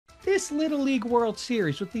this Little League World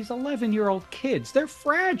Series with these 11-year-old kids. They're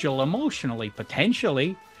fragile emotionally,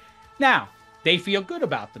 potentially. Now, they feel good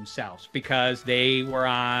about themselves because they were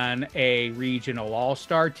on a regional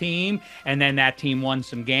all-star team, and then that team won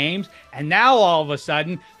some games. And now all of a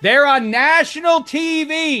sudden, they're on national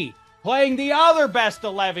TV playing the other best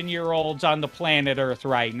 11-year-olds on the planet Earth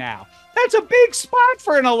right now. That's a big spot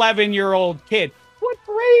for an 11-year-old kid. What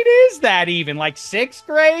grade is that even? Like 6th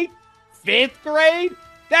grade? 5th grade?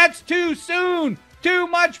 That's too soon. Too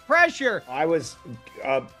much pressure. I was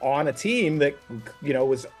on a team that,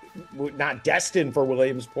 was not destined for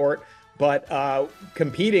Williamsport, but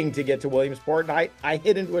competing to get to Williamsport, and I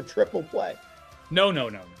hit into a triple play. No.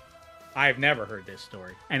 I've never heard this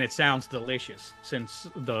story, and it sounds delicious since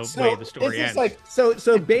the way the story ends.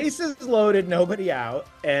 So bases loaded, nobody out,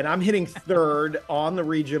 and I'm hitting third on the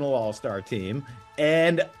regional all-star team.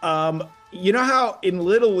 And you know how in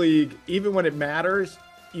Little League, even when it matters,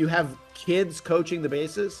 you have kids coaching the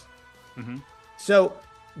bases? Mm-hmm. So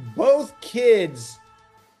both kids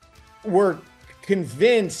were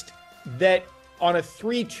convinced that on a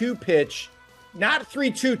 3-2 pitch, not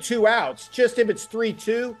 3-2, 2 outs, just if it's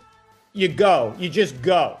 3-2, you just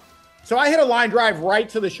go. So I hit a line drive right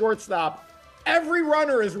to the shortstop. Every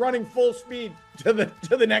runner is running full speed to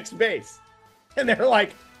the next base. And they're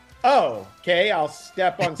like, oh, okay, I'll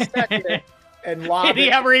step on second and lob it. Did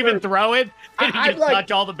he ever even throw it? Did he just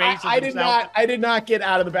touch all the bases himself? I did not get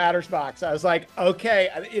out of the batter's box. I was like, okay,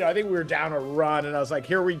 I think we were down a run, and I was like,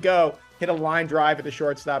 here we go. Hit a line drive at the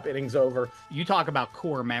shortstop, innings over. You talk about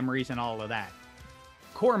core memories and all of that.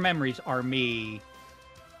 Core memories are me,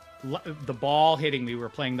 the ball hitting me. We were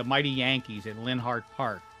playing the mighty Yankees in Linhart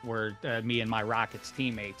Park, where me and my Rockets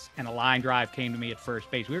teammates, and a line drive came to me at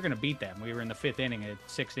first base. We were going to beat them. We were in the 5th inning, a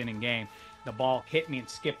 6-inning game. The ball hit me and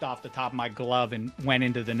skipped off the top of my glove and went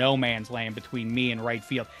into the no man's land between me and right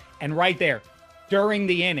field. And right there, during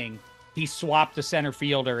the inning, he swapped the center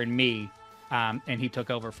fielder and me, and he took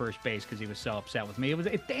over first base because he was so upset with me.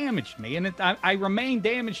 It damaged me, and I remain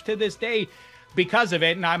damaged to this day because of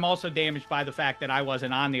it. And I'm also damaged by the fact that I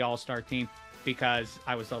wasn't on the all-star team because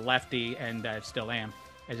I was a lefty, and still am,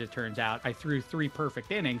 as it turns out. I threw 3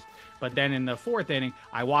 perfect innings, but then in the 4th inning,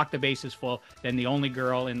 I walked the bases full. Then the only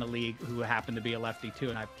girl in the league who happened to be a lefty too,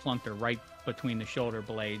 and I plunked her right between the shoulder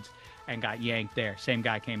blades and got yanked there. Same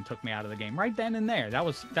guy came and took me out of the game right then and there. That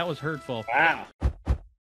was hurtful. Wow.